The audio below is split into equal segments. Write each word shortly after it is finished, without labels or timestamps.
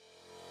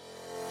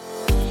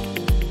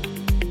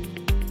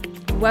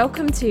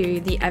Welcome to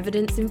the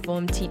Evidence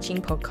Informed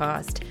Teaching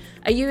Podcast.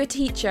 Are you a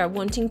teacher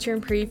wanting to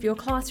improve your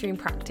classroom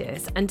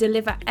practice and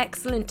deliver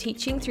excellent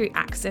teaching through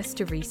access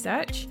to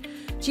research?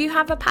 Do you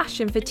have a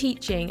passion for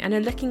teaching and are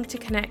looking to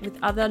connect with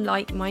other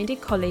like-minded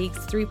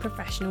colleagues through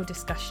professional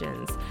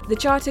discussions? The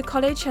Chartered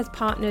College has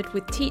partnered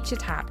with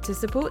TeacherTap to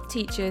support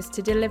teachers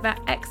to deliver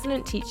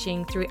excellent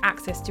teaching through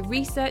access to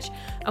research,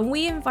 and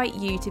we invite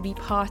you to be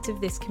part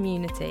of this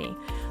community.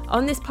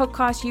 On this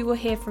podcast, you will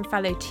hear from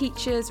fellow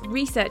teachers,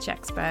 research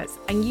experts,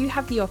 and you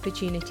have the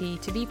opportunity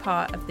to be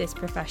part of this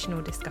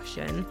professional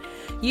discussion.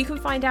 You can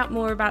find out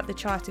more about the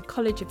Chartered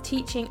College of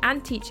Teaching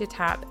and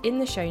TeacherTap in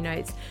the show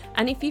notes.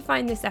 And if you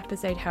find this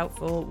episode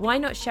helpful, why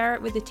not share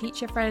it with a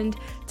teacher friend,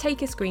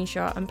 take a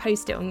screenshot and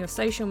post it on your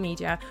social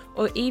media,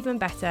 or even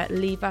better,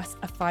 leave us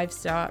a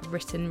 5-star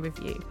written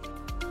review.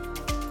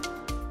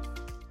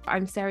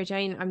 I'm Sarah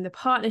Jane, I'm the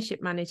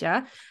Partnership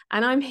Manager,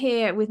 and I'm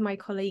here with my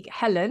colleague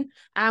Helen,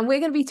 and we're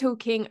going to be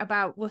talking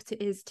about what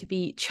it is to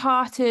be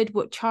chartered,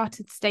 what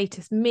chartered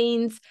status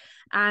means,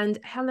 and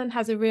Helen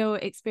has a real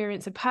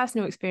experience, a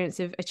personal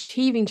experience of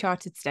achieving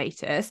chartered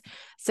status,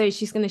 so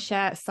she's going to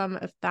share some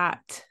of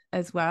that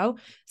as well.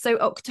 So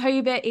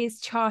October is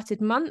Chartered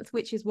Month,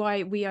 which is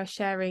why we are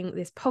sharing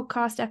this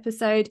podcast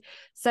episode.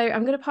 So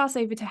I'm going to pass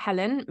over to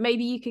Helen.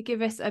 Maybe you could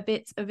give us a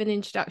bit of an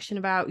introduction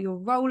about your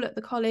role at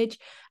the college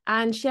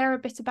and share a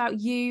bit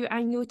about you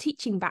and your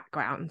teaching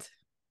background.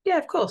 Yeah,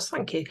 of course.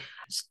 Thank you.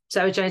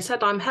 Sarah Jane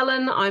said, I'm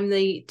Helen. I'm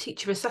the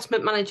Teacher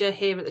Assessment Manager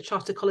here at the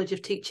Chartered College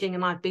of Teaching,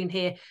 and I've been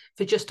here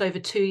for just over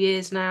 2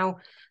 years now.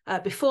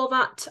 Before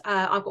that,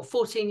 I've got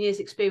 14 years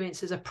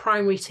experience as a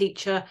primary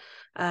teacher.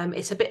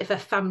 It's a bit of a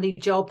family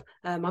job.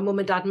 My mum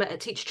and dad met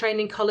at Teacher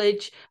Training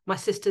College. My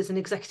sister's an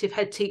executive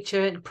head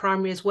teacher in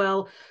primary as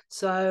well.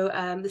 So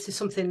this is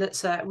something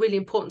that's really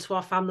important to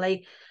our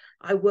family.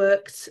 I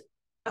worked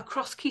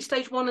across Key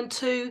Stage 1 and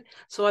 2.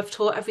 So I've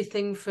taught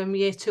everything from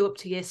year 2 up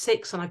to year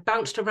 6, and I've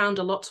bounced around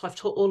a lot. So I've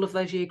taught all of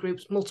those year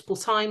groups multiple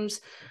times,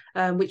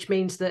 which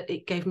means that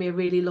it gave me a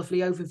really lovely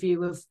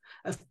overview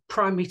of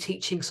primary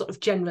teaching sort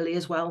of generally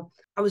as well.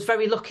 I was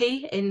very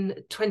lucky in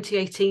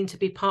 2018 to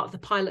be part of the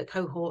pilot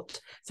cohort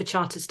for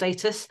chartered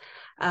status,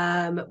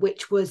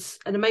 which was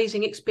an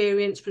amazing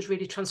experience, was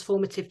really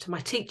transformative to my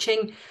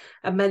teaching,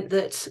 and meant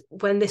that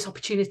when this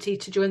opportunity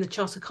to join the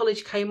Chartered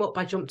College came up,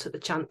 I jumped at the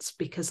chance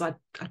because I'd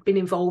been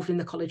involved in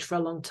the college for a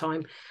long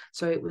time.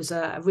 So it was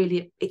a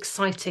really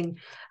exciting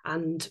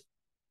and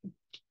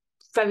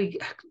very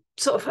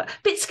sort of a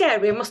bit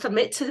scary, I must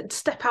admit, to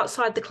step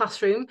outside the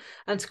classroom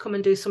and to come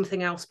and do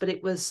something else. But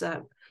it was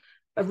a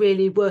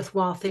really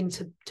worthwhile thing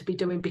to be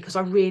doing, because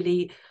I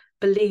really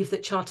believe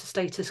that charter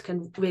status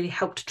can really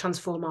help to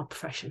transform our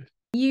profession.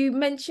 You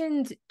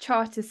mentioned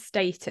charter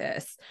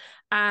status,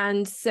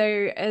 and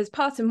so as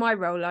part of my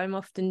role, I'm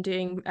often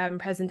doing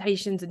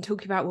presentations and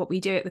talking about what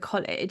we do at the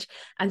college,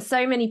 and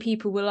so many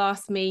people will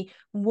ask me,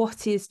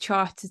 what is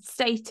chartered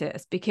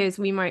status? Because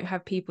we might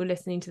have people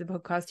listening to the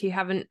podcast who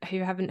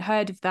haven't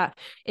heard of that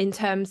in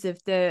terms of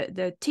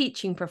the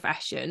teaching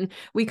profession.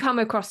 We come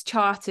across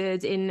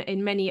chartered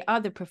in many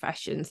other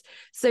professions.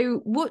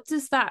 So what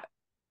does that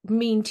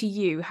mean to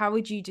you? How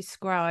would you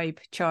describe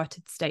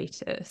chartered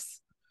status?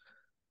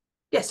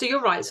 Yeah, so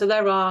you're right. So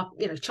there are,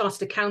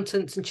 chartered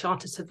accountants and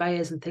chartered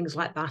surveyors and things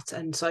like that.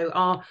 And so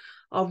our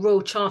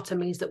Royal Charter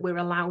means that we're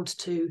allowed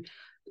to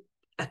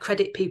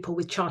accredit people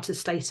with chartered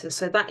status.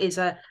 So that is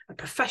a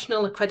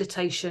professional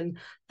accreditation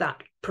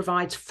that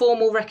provides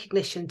formal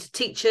recognition to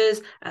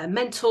teachers,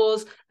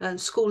 mentors, and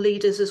school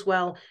leaders as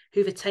well,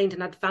 who've attained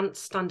an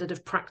advanced standard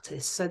of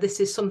practice. So this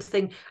is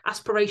something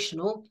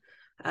aspirational,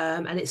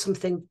 and it's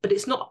something, but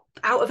it's not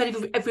out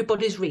of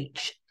everybody's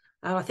reach.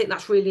 And I think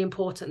that's really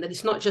important, that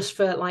it's not just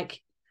for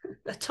like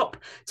a top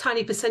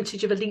tiny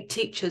percentage of elite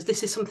teachers.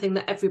 This is something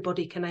that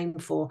everybody can aim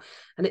for.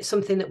 And it's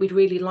something that we'd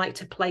really like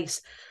to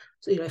place.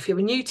 So, if you're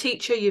a new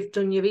teacher, you've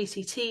done your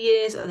ECT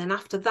years, and then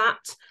after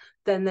that,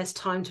 then there's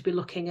time to be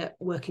looking at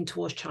working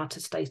towards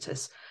chartered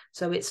status.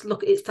 So it's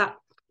that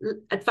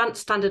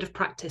advanced standard of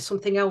practice,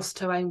 something else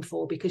to aim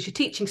for, because your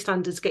teaching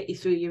standards get you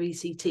through your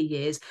ECT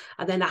years.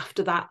 And then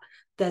after that,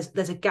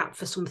 there's a gap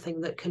for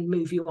something that can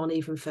move you on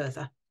even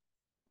further.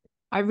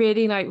 I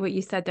really like what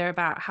you said there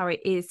about how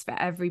it is for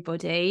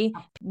everybody.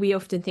 We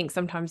often think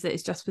sometimes that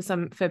it's just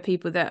for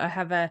people that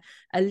have a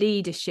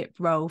leadership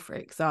role, for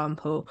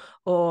example,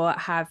 or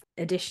have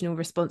additional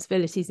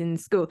responsibilities in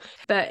school,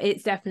 but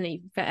it's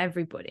definitely for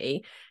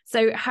everybody.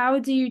 So how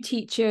do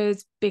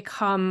teachers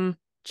become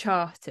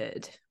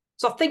chartered?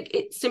 So I think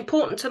it's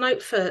important to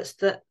note first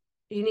that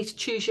you need to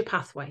choose your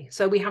pathway.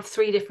 So we have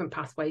 3 different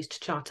pathways to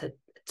chartered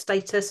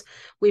status.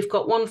 We've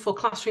got one for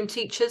classroom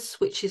teachers,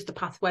 which is the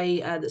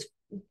pathway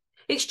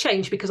it's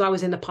changed because I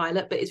was in the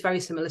pilot, but it's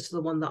very similar to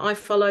the one that I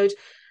followed.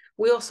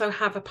 We also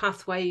have a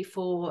pathway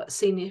for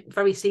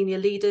very senior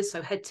leaders, so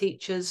head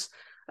teachers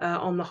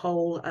on the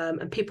whole,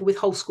 and people with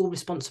whole school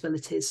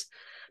responsibilities.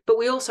 But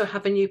we also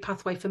have a new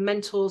pathway for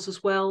mentors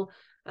as well,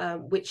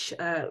 which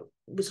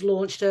was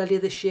launched earlier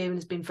this year and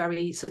has been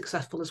very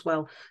successful as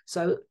well.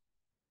 So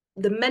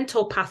the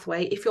mentor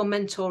pathway, if you're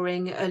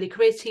mentoring early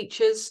career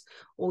teachers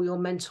or you're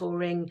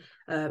mentoring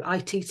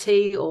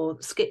ITT or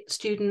SCIT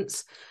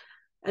students,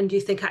 and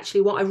you think,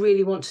 actually, what I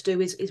really want to do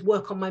is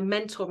work on my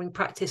mentoring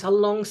practice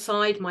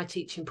alongside my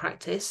teaching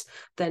practice,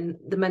 then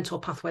the mentor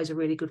pathway is a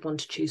really good one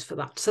to choose for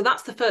that. So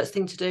that's the first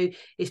thing to do,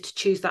 is to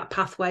choose that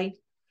pathway.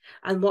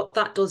 And what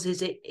that does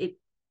is it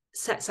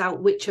sets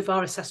out which of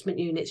our assessment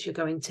units you're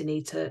going to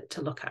need to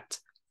look at.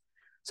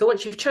 So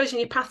once you've chosen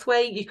your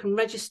pathway, you can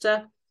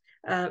register,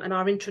 and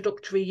our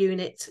introductory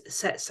unit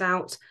sets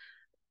out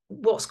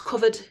what's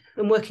covered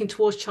and working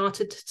towards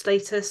chartered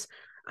status,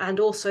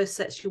 and also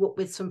sets you up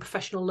with some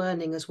professional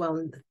learning as well,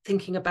 and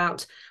thinking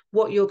about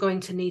what you're going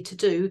to need to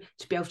do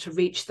to be able to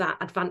reach that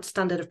advanced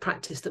standard of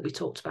practice that we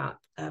talked about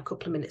a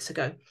couple of minutes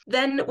ago.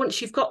 Then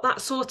once you've got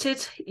that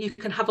sorted, you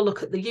can have a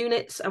look at the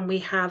units, and we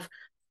have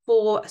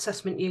 4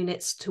 assessment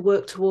units to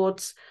work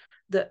towards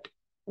that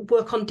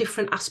work on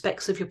different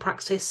aspects of your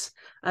practice.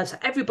 So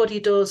everybody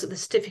does the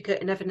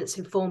certificate in evidence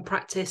informed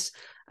practice,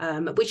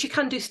 which you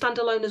can do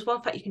standalone as well.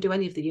 In fact, you can do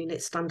any of the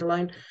units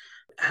standalone.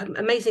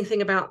 Amazing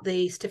thing about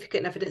the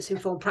certificate in evidence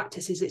informed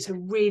practice is it's a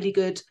really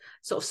good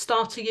sort of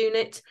starter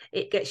unit.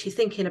 It gets you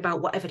thinking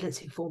about what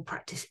evidence informed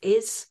practice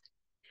is,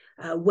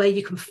 where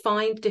you can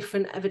find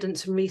different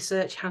evidence and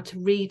research, how to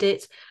read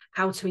it,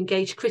 how to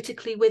engage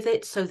critically with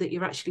it so that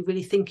you're actually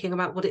really thinking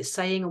about what it's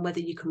saying and whether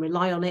you can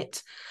rely on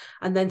it.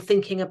 And then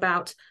thinking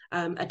about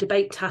a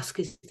debate task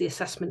is the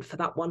assessment for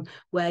that one,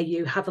 where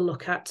you have a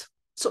look at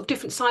sort of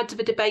different sides of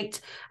a debate,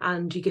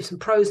 and you give some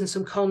pros and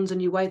some cons,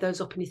 and you weigh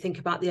those up and you think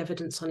about the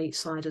evidence on each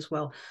side as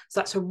well. So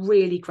that's a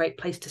really great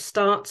place to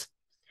start.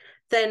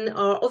 Then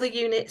our other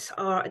units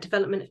are a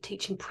Development of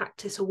Teaching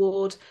Practice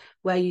Award,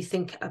 where you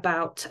think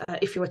about,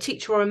 if you're a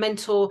teacher or a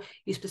mentor,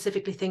 you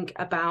specifically think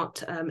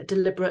about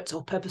deliberate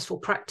or purposeful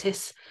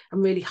practice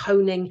and really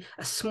honing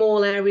a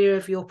small area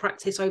of your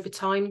practice over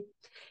time.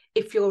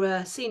 If you're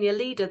a senior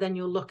leader, then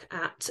you'll look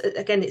at,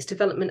 again, it's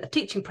Development of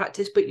Teaching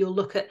Practice, but you'll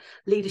look at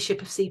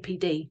leadership of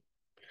CPD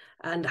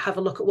and have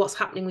a look at what's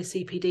happening with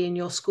CPD in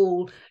your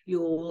school.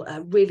 You'll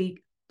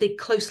really dig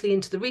closely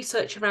into the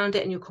research around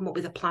it, and you'll come up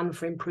with a plan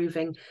for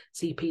improving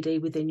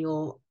CPD within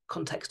your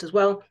context as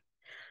well.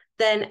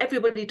 Then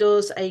everybody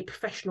does a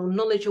Professional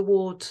Knowledge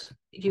Award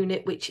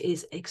unit, which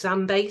is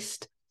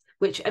exam-based,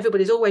 which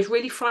everybody's always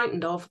really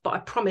frightened of, but I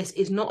promise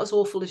is not as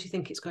awful as you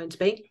think it's going to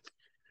be.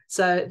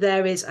 So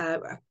there is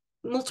a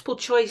multiple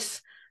choice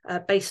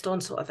based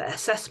on sort of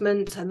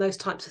assessment and those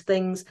types of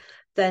things.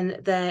 Then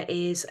there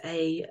is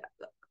a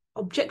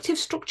objective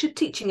structured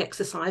teaching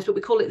exercise, but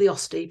we call it the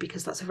OSTE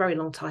because that's a very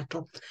long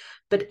title.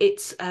 But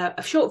it's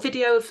a short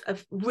video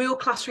of real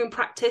classroom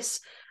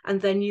practice,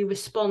 and then you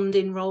respond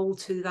in role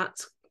to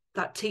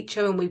that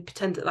teacher, and we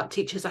pretend that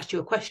teacher's asked you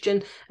a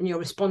question and you're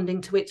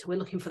responding to it. So we're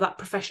looking for that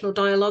professional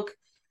dialogue.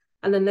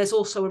 And then there's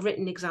also a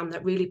written exam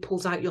that really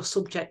pulls out your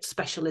subject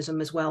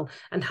specialism as well,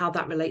 and how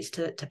that relates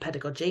to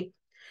pedagogy.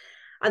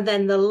 And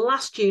then the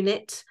last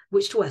unit,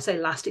 which, I say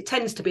last, it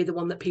tends to be the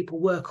one that people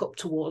work up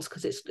towards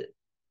because it's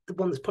the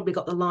one that's probably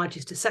got the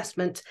largest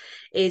assessment,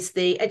 is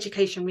the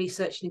Education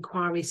Research and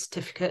Inquiry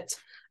Certificate.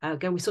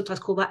 Again, we sometimes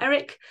call that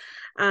ERIC.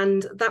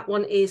 And that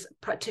one is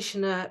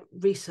practitioner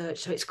research.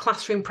 So it's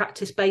classroom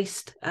practice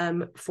based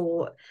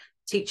for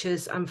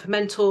teachers and for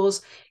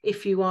mentors.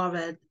 If you are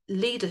a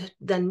leader,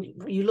 then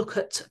you look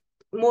at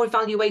more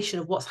evaluation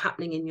of what's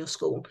happening in your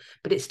school,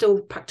 but it's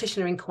still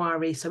practitioner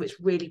inquiry, so it's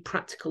really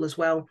practical as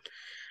well.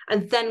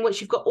 And then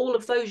once you've got all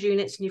of those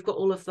units, and you've got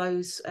all of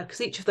those,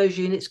 because each of those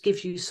units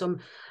gives you some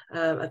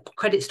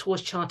credits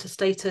towards charter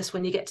status,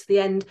 when you get to the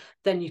end,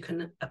 then you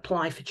can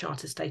apply for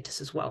charter status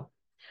as well.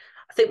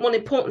 I think one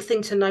important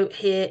thing to note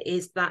here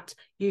is that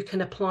you can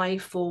apply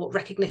for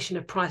recognition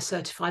of prior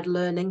certified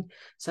learning.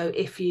 So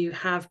if you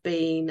have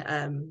been,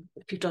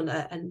 if you've done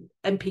an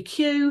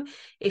MPQ,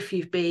 if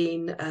you've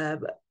been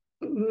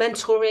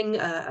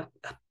mentoring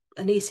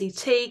an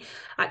ECT,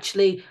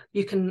 actually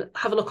you can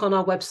have a look on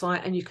our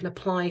website and you can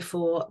apply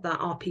for that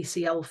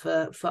RPCL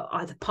for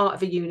either part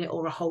of a unit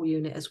or a whole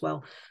unit as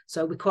well.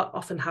 So we quite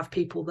often have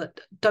people that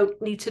don't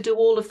need to do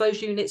all of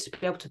those units to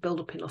be able to build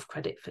up enough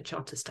credit for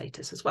charter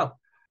status as well.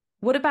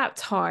 What about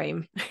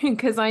time?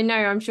 Because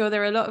I'm sure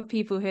there are a lot of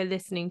people who are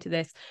listening to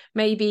this,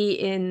 maybe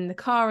in the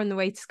car on the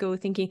way to school,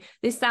 thinking,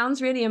 this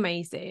sounds really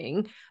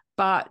amazing,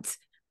 but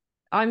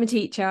I'm a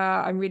teacher,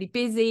 I'm really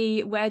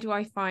busy. Where do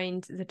I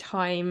find the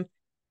time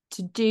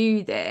to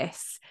do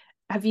this?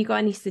 Have you got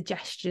any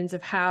suggestions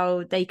of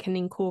how they can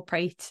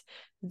incorporate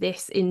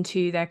this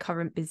into their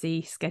current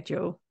busy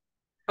schedule?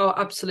 Oh,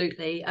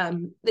 absolutely.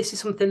 This is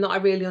something that I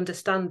really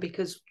understand,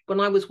 because when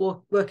I was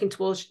working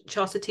towards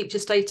charter teacher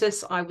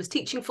status, I was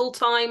teaching full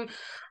time.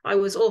 I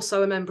was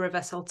also a member of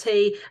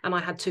SLT, and I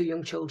had 2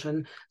 young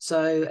children.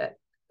 So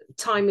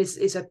time is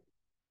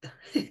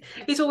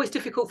it's always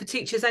difficult for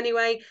teachers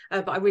anyway,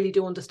 but I really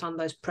do understand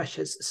those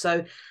pressures.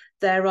 So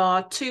there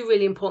are 2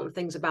 really important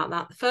things about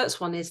that. The first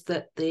one is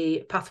that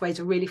the pathways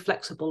are really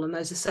flexible, and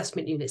those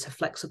assessment units are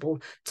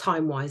flexible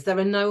time-wise. There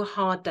are no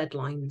hard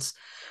deadlines.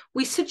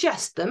 We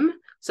suggest them.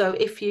 So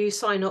if you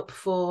sign up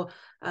for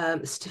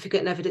certificate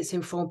and evidence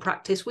informed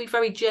practice. We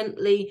very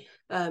gently,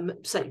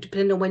 say,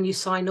 depending on when you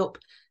sign up,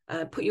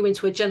 put you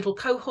into a gentle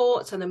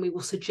cohort, and then we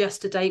will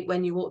suggest a date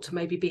when you ought to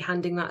maybe be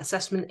handing that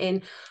assessment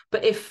in.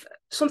 But if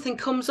something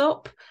comes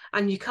up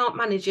and you can't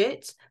manage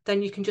it,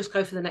 then you can just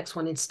go for the next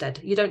one instead.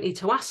 You don't need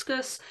to ask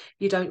us.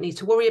 You don't need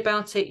to worry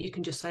about it. You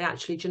can just say,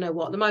 actually, do you know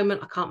what? At the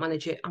moment, I can't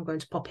manage it. I'm going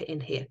to pop it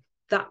in here.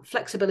 That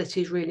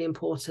flexibility is really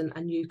important.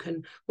 And you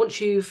can,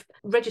 once you've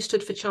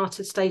registered for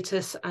chartered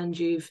status and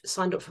you've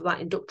signed up for that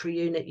inductory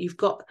unit, you've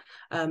got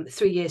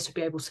 3 years to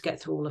be able to get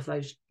through all of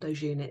those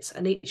units.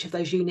 And each of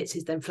those units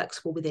is then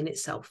flexible within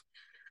itself.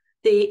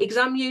 The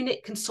exam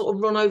unit can sort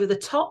of run over the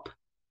top.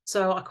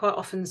 So I quite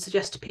often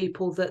suggest to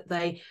people that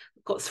they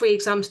got 3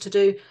 exams to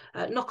do,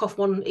 knock off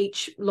 1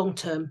 each long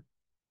term.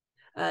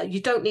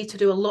 You don't need to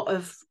do a lot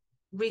of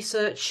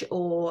research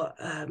or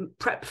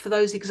prep for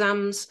those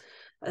exams,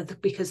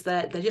 because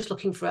they're just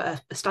looking for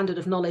a standard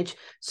of knowledge.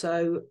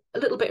 So a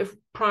little bit of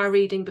prior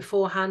reading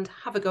beforehand,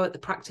 have a go at the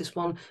practice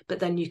one, but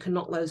then you can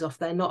knock those off.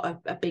 They're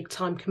not a big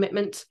time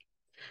commitment.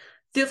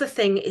 The other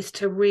thing is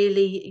to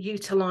really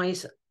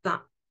utilise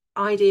that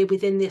idea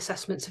within the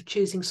assessments of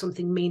choosing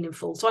something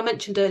meaningful. So I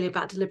mentioned earlier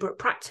about deliberate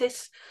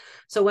practice.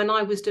 So when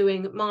I was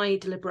doing my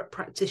deliberate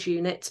practice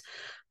unit,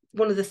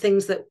 one of the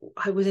things that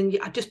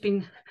I'd just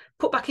been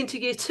put back into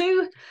year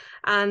 2,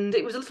 and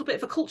it was a little bit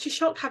of a culture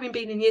shock, having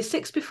been in year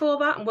 6 before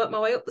that and worked my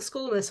way up the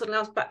school, and then suddenly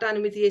I was back down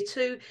in with year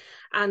 2,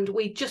 and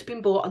we'd just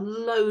been bought a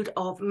load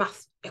of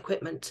math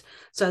equipment.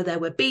 So there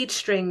were bead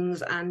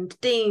strings and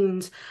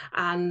deans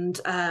and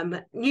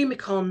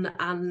Numicon,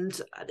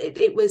 and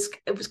it was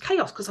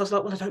chaos, because I was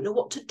like, well, I don't know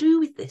what to do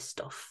with this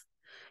stuff.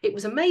 It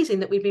was amazing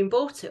that we'd been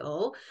bought it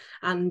all,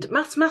 and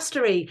maths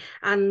mastery,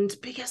 and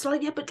because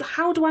like, yeah, but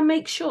how do I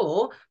make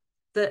sure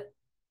that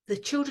the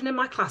children in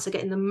my class are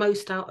getting the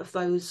most out of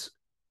those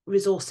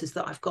resources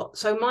that I've got?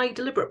 So my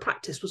deliberate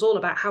practice was all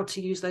about how to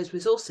use those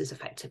resources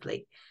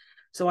effectively.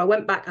 So I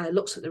went back and I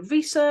looked at the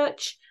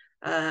research,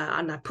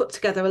 and I put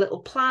together a little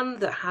plan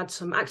that had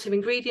some active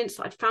ingredients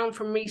that I'd found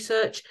from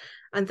research,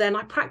 and then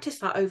I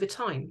practiced that over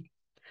time.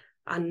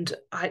 And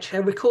I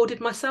actually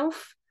recorded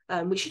myself,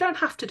 which you don't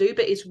have to do,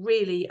 but it's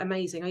really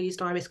amazing. I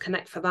used Iris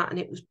Connect for that, and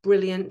it was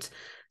brilliant.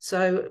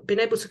 So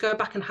being able to go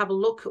back and have a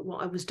look at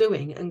what I was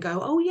doing and go,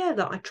 oh yeah,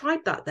 that I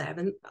tried that there,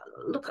 and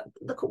look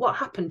at what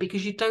happened,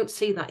 because you don't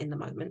see that in the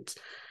moment.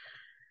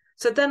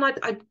 So then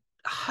I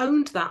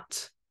honed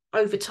that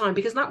over time,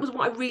 because that was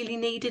what I really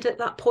needed at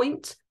that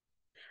point.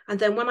 And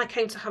then when I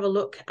came to have a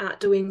look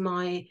at doing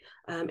my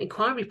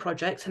inquiry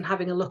project and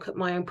having a look at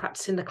my own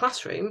practice in the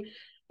classroom,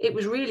 it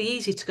was really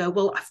easy to go,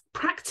 well, I've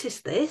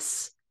practiced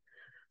this,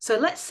 so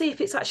let's see if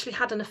it's actually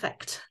had an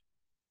effect.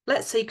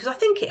 Let's see, because I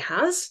think it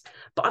has,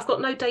 but I've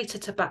got no data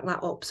to back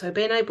that up. So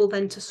being able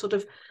then to sort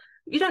of,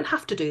 you don't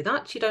have to do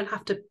that. You don't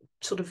have to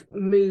sort of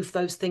move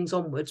those things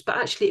onwards, but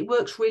actually it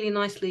works really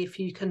nicely if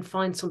you can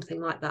find something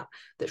like that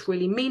that's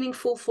really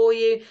meaningful for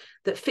you,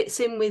 that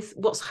fits in with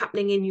what's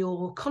happening in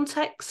your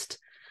context.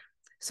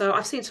 So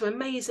I've seen some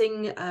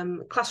amazing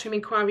classroom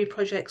inquiry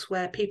projects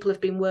where people have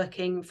been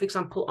working, for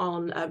example,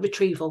 on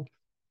retrieval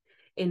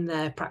in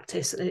their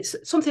practice, and it's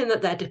something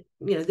that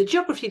the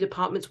geography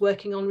department's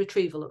working on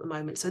retrieval at the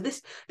moment. So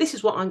this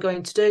is what I'm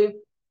going to do,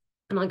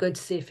 and I'm going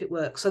to see if it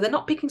works. So they're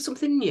not picking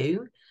something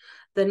new.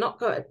 They're not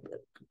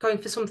going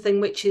for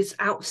something which is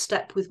out of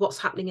step with what's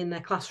happening in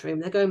their classroom.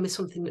 They're going with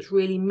something that's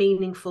really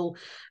meaningful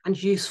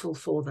and useful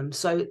for them.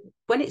 So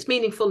when it's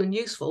meaningful and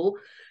useful,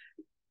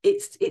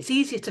 it's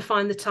easier to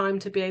find the time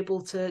to be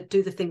able to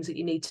do the things that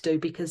you need to do,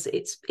 because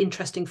it's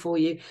interesting for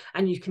you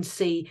and you can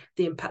see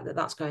the impact that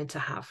that's going to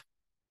have.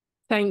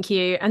 Thank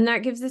you. And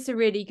that gives us a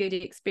really good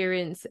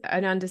experience,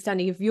 an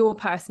understanding of your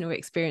personal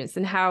experience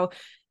and how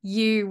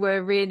you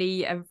were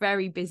really a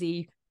very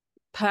busy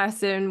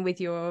person with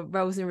your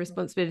roles and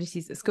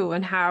responsibilities at school,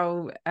 and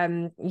how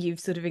you've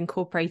sort of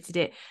incorporated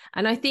it.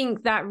 And I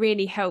think that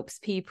really helps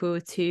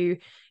people to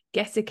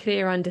get a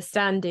clear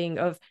understanding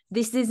of,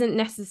 this isn't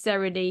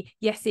necessarily,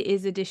 yes, it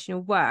is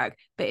additional work,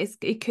 but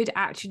it could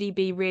actually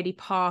be really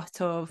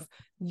part of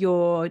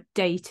your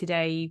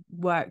day-to-day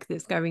work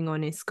that's going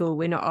on in school.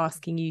 We're not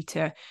asking you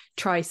to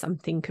try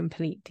something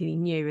completely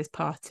new as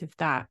part of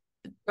that.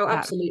 Oh,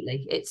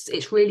 absolutely.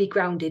 It's really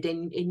grounded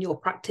in your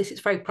practice.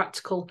 It's very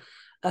practical.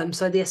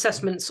 So the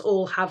assessments they're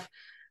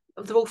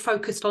all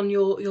focused on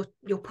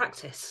your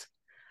practice,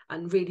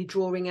 and really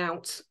drawing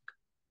out,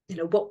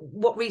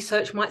 what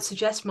research might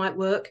suggest might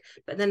work,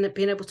 but then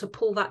being able to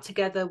pull that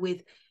together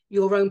with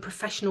your own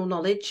professional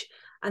knowledge,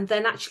 and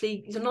then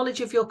actually the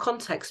knowledge of your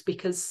context,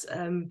 because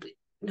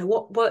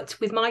what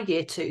worked with my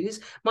year 2s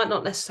might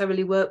not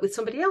necessarily work with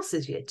somebody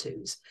else's year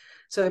 2s.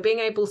 So being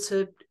able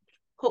to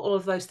put all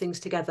of those things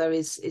together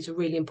is a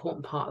really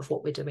important part of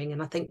what we're doing,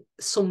 and I think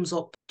sums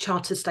up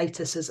charter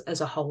status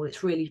as a whole.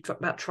 It's really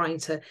about trying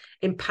to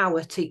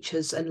empower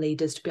teachers and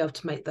leaders to be able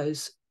to make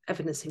those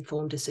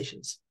evidence-informed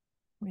decisions.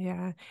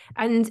 Yeah.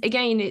 And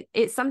again,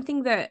 it's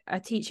something that a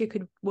teacher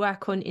could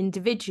work on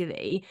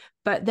individually,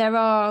 but there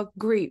are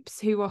groups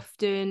who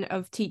often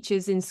of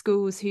teachers in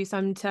schools who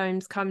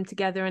sometimes come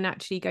together and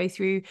actually go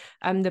through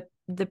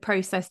the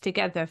process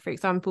together, for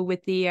example,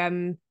 with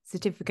the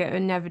certificate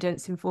in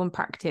evidence informed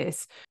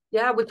practice.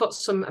 Yeah, we've got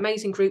some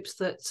amazing groups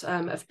that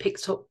have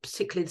picked up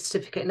particularly the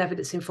certificate in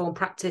evidence informed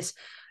practice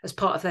as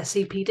part of their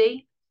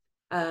CPD.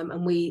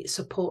 And we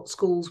support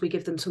schools. We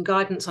give them some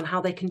guidance on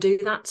how they can do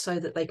that so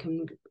that they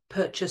can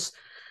purchase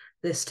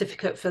the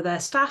certificate for their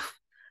staff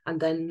and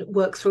then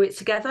work through it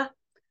together.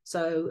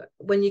 So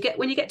when you get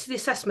to the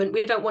assessment,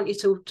 we don't want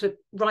you to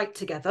write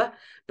together,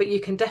 but you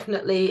can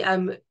definitely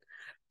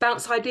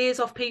bounce ideas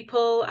off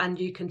people, and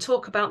you can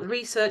talk about the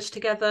research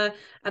together.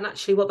 And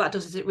actually what that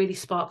does is it really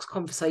sparks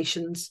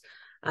conversations,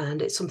 and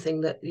it's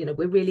something that, you know,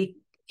 we're really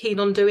keen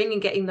on doing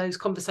and getting those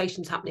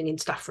conversations happening in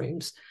staff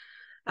rooms.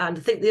 And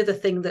I think the other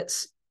thing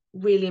that's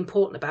really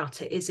important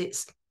about it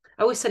is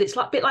I always said it's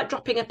like a bit like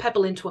dropping a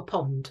pebble into a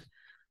pond.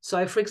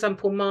 So, for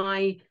example,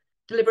 my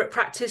deliberate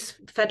practice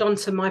fed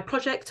onto my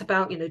project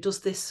about, you know, does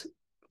this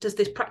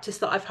practice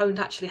that I've honed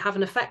actually have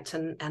an effect?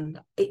 And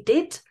it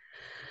did.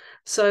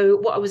 So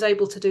what I was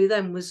able to do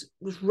then was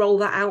roll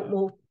that out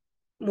more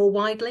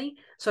widely.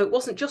 So it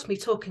wasn't just me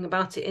talking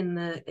about it in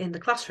the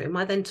classroom.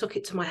 I then took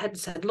it to my head and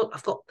said, look,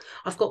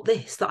 I've got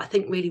this that I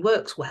think really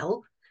works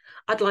well.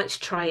 I'd like to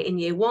try it in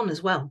year 1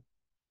 as well.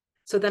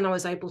 So then I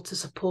was able to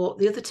support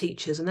the other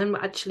teachers. And then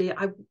actually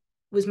I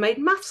was made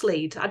maths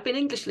lead. I'd been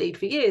English lead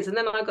for years, and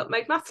then I got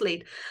made maths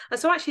lead. And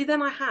so actually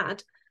then I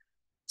had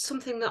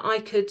something that I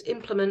could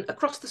implement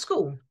across the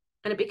school,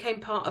 and it became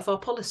part of our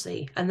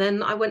policy. And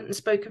then I went and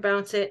spoke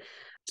about it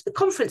at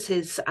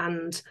conferences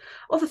and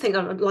other things,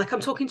 like I'm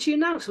talking to you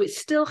now. So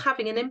it's still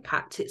having an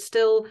impact. It's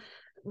still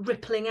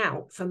rippling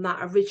out from that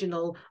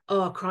original,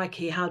 oh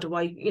crikey, how do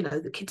I, you know,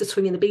 the kids are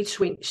swinging the bead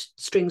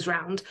strings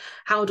round,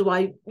 how do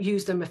I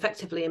use them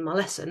effectively in my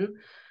lesson?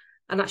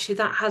 And actually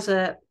that has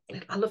I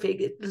love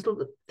it, a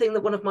little thing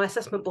that one of my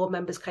assessment board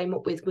members came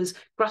up with was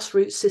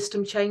grassroots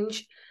system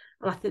change.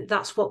 And I think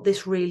that's what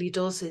this really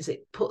does, is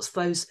it puts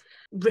those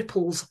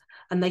ripples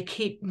and they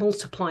keep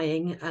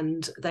multiplying,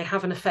 and they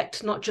have an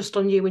effect not just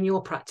on you and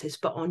your practice,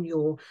 but on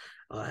your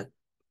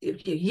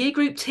year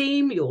group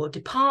team, your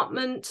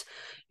department,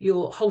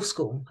 your whole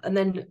school, and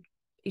then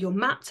your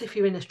MAT if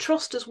you're in a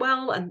trust as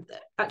well. And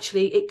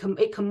actually it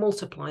can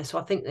multiply. So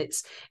I think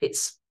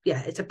it's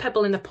a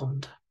pebble in a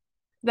pond.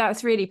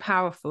 That's really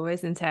powerful,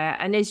 isn't it?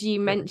 And as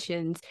you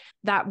mentioned,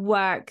 that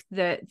work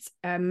that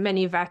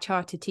many of our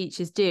charter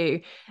teachers do,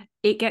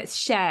 it gets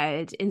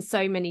shared in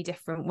so many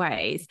different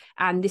ways.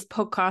 And this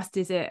podcast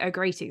is a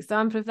great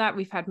example of that.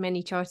 We've had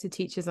many charter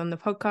teachers on the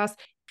podcast.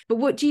 But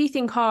what do you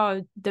think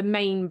are the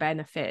main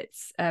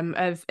benefits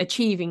of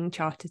achieving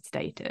chartered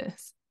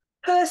status?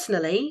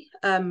 Personally,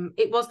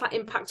 it was that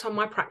impact on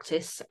my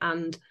practice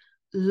and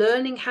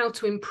learning how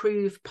to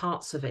improve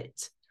parts of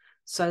it.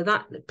 So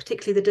that,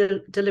 particularly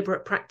the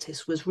deliberate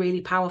practice, was really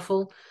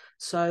powerful.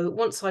 So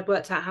once I'd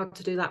worked out how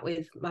to do that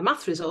with my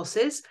math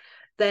resources,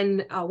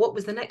 then what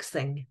was the next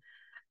thing?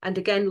 And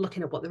again,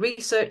 looking at what the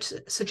research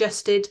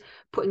suggested,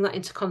 putting that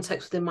into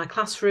context within my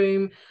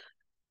classroom,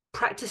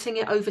 practicing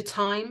it over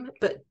time,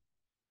 but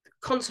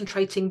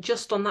concentrating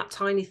just on that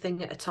tiny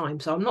thing at a time.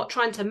 So I'm not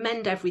trying to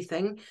mend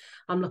everything.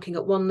 I'm looking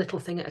at one little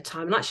thing at a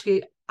time. And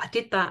actually, I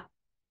did that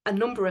a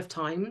number of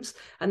times.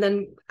 And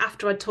then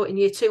after I'd taught in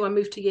year 2, I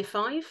moved to year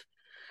 5.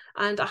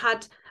 And I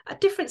had a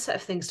different set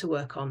of things to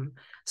work on.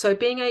 So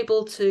being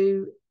able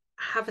to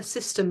have a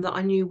system that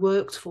I knew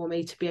worked for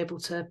me to be able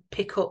to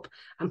pick up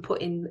and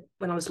put in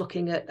when I was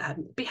looking at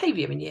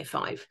behaviour in year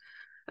 5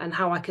 and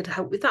how I could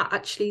help with that.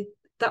 Actually,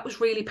 that was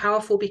really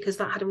powerful because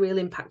that had a real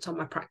impact on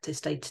my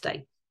practice day to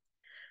day.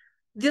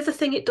 The other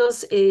thing it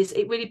does is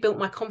it really built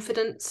my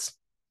confidence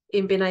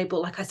in being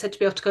able, like I said, to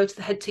be able to go to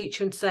the head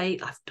teacher and say,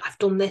 I've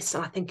done this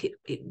and I think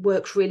it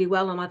works really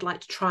well and I'd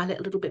like to trial it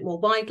a little bit more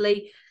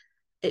widely.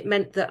 It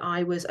meant that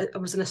I was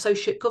an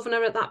associate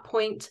governor at that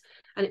point,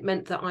 and it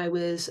meant that I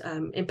was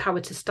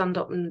empowered to stand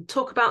up and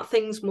talk about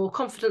things more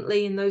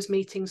confidently in those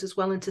meetings as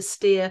well, and to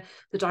steer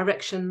the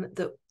direction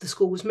that the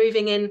school was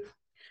moving in.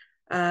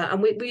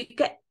 And we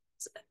get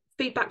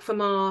feedback from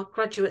our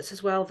graduates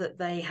as well that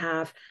they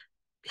have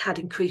had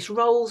increased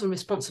roles and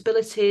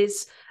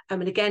responsibilities,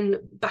 and again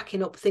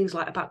backing up things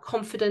like about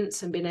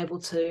confidence and being able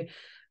to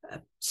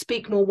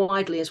speak more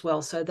widely as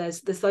well. So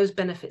there's those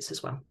benefits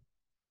as well.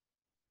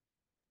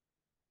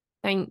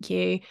 Thank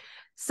you.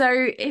 So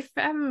if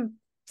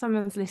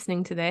someone's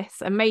listening to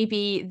this and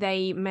maybe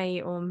they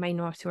may or may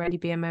not already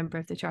be a member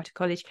of the Charter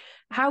College,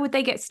 how would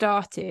they get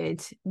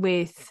started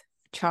with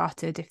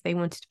Chartered if they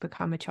wanted to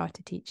become a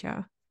charter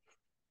teacher?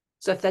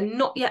 So if they're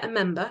not yet a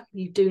member,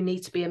 you do need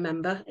to be a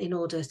member in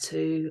order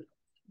to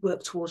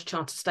work towards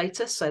charter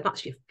status. So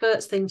that's your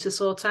first thing to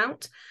sort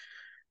out.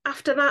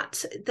 After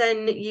that,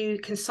 then you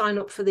can sign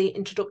up for the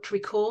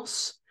introductory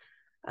course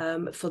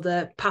for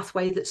the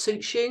pathway that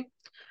suits you.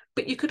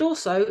 But you could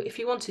also, if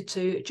you wanted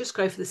to, just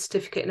go for the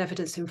certificate in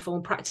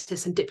evidence-informed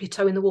practice and dip your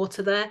toe in the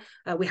water there.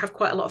 We have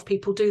quite a lot of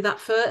people do that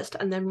first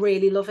and then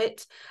really love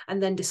it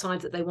and then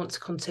decide that they want to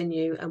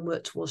continue and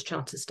work towards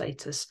chartered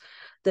status.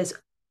 There's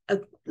a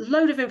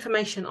load of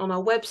information on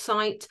our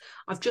website.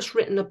 I've just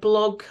written a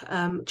blog,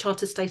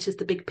 Chartered Status,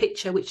 the Big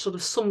Picture, which sort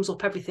of sums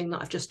up everything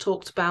that I've just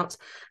talked about.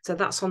 So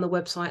that's on the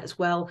website as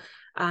well.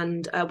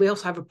 And we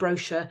also have a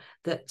brochure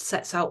that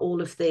sets out all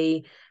of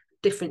the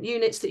different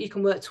units that you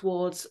can work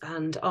towards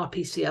and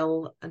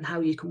RPCL and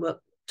how you can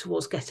work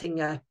towards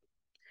getting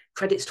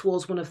credits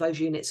towards one of those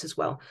units as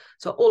well.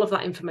 So all of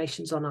that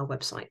information's on our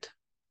website.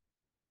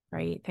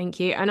 Great, thank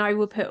you. And I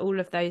will put all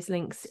of those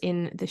links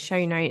in the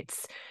show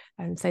notes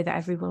so that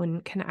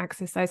everyone can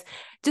access those.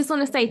 Just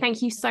want to say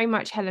thank you so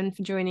much, Helen,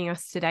 for joining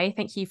us today.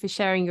 Thank you for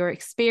sharing your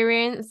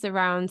experience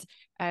around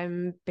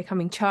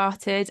becoming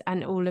chartered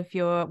and all of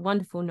your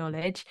wonderful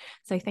knowledge.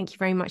 So thank you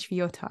very much for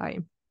your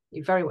time.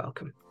 You're very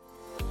welcome.